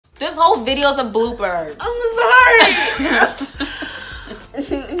This whole video's a blooper. I'm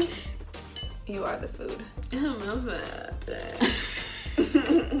sorry. You are the food. I'm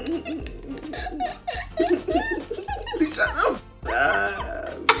Shut up.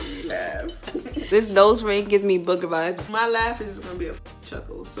 Laugh. This nose ring gives me booger vibes. My laugh is just gonna be a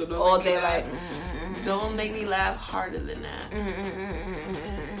chuckle, so don't all make me day laugh. like. Don't make me laugh harder than that.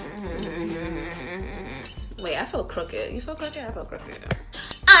 Wait, I feel crooked. You feel crooked? I feel crooked.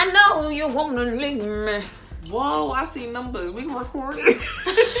 I know you wanna leave me. Whoa, I see numbers. We recording.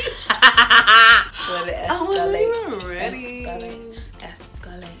 I wasn't even ready.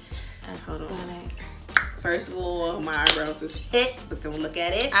 Escalate. Hold on. First of all, my eyebrows is hit, but don't look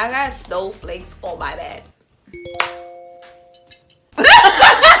at it. I got snowflakes on my bed.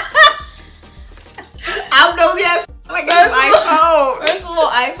 I don't know yet. Like an iPhone. First of all,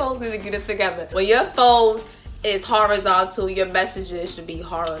 iPhones need to get it together. When your phone is horizontal, your messages should be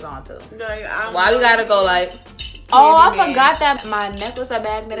horizontal. Like, why we gotta go like, oh, I forgot that my necklace are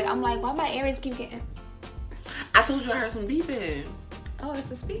magnetic. I'm like, why my earrings keep getting... I told you I heard some beeping. Oh,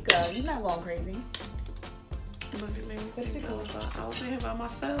 it's a speaker. You're not going crazy. But it made me think I was thinking about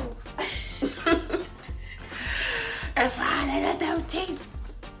myself. It's Friday the 13th.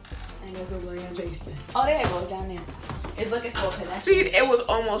 And guess what, William Jason? Oh, there it goes down there. It's looking for a connection. See, it was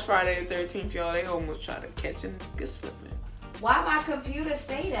almost Friday the 13th, y'all. They almost tried to catch a nigga slipping. Why my computer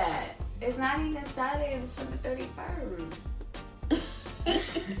say that? It's not even Saturday, it's December 31st.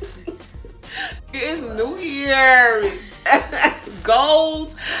 It's New Year's.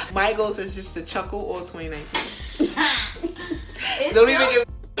 Goals. My goals is just to chuckle all 2019. Don't even give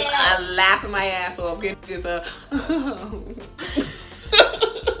a laugh my ass off. Get this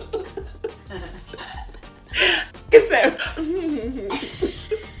It's that.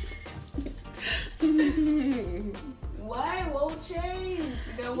 Why it won't change?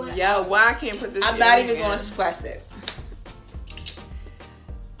 You know what? Yo, why I can't put this? I'm not even gonna express it.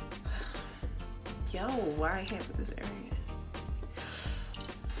 Yo, why I can't put this area in?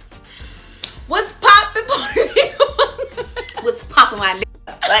 What's poppin'? What's poppin' my nigga?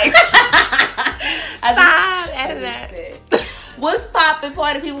 Like, stop edit that. What's poppin',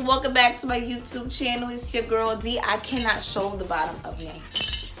 party people? Welcome back to my YouTube channel. It's your girl D. I cannot show the bottom of me.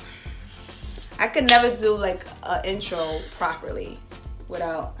 I could never do like an intro properly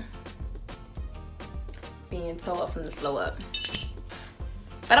without being tore up from the flow up.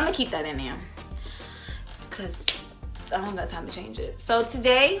 But I'm gonna keep that in there because I don't got time to change it. So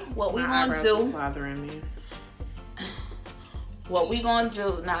today, what we gonna do? Bothering me. What we gonna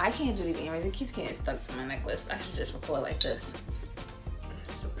do? Nah, I can't do these earrings. It keeps getting stuck to my necklace. I should just record like this. I'm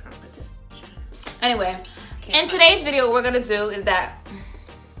still trying to put this. Anyway, in today's video, what we're gonna do is that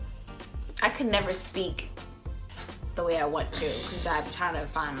I could never speak the way I want to because I'm trying to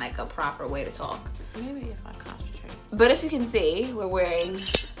find like a proper way to talk. Maybe if I concentrate. But if you can see, we're wearing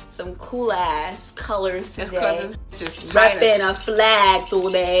some cool ass colors today. Just repping a flag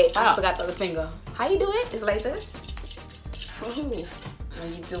today. Oh. I forgot the other finger. How you do it? It's like this. Ooh.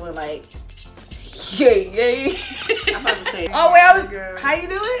 When you doing like, yay. I'm about to say. Oh wait, how you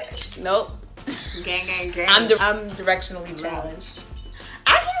do it? Nope. Gang, gang, gang. I'm directionally challenged.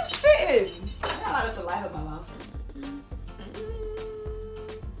 I can spit. I got a lot of saliva in my mouth.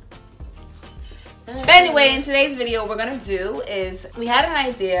 But anyway, in today's video, what we're gonna do is we had an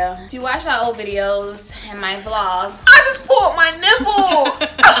idea. If you watch our old videos and my vlog, I just pulled my nipple.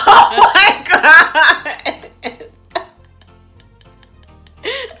 Oh my god.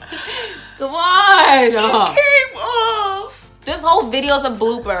 come on. It came off. This whole video's a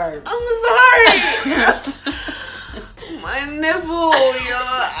blooper. I'm sorry. My nipple, yo.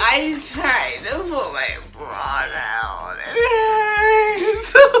 I tried to put my bra down. It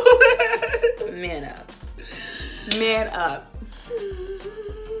hurts. Man up. Man up.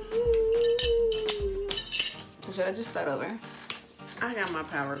 So should I just start over? I got my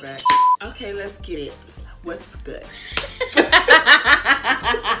power back. Okay, let's get it. What's good?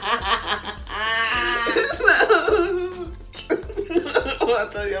 I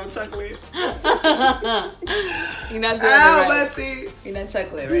told you I'm chocolate. You're not doing it right. Betsy. You're not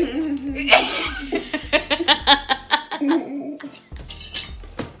chocolate, right?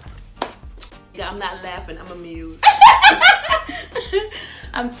 Yeah, I'm not laughing. I'm amused.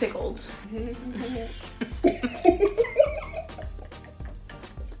 I'm tickled. I'm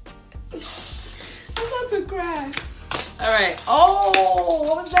about to cry. All right. Oh,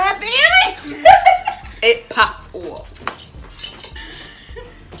 what was that? The earring? It pops off.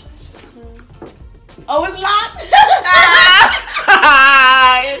 Oh, it's locked.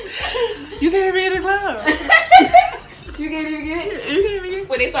 You can't even get a glove. You can't even get it. You can't even get it.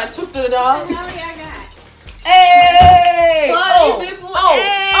 When they start I twisted it off. What the hell y'all got? Hey! People.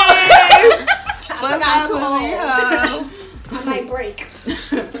 What's up, too old. Lily? I might break.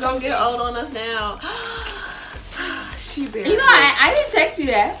 Don't get old on us now. She barely. You know, I didn't text you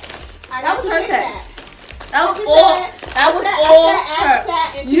that. That was her text. That was She all. said- That was I all said,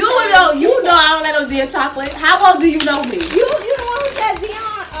 her. and she You said, know, I don't let no damn chocolate. How well do you know me? You the one who said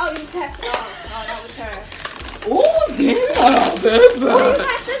Dion. Oh, you said. Oh, that was her. Oh damn, Oh, you baby.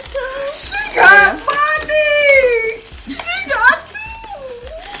 got this too? She got money. She got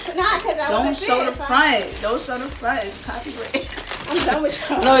two. Nah, cause I Don't wasn't show fit, the so front. Don't show the front. It's copyright. I'm done with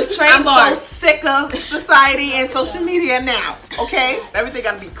y'all. No, it's I'm trademark. so sick of society and social media now. Okay, everything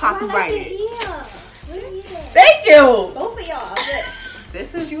gotta be copyrighted. Thank you. Both of y'all. Good.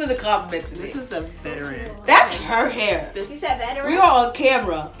 This is She was a compliment to me. this is a veteran. That's her hair. You said veteran? We are on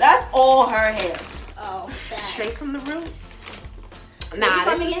camera. That's all her hair. Oh, that. Straight from the roots. You Nah,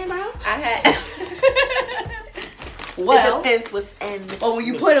 from this is, again, bro? I had. Well, it depends what's in. well, when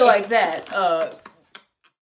you put it like that,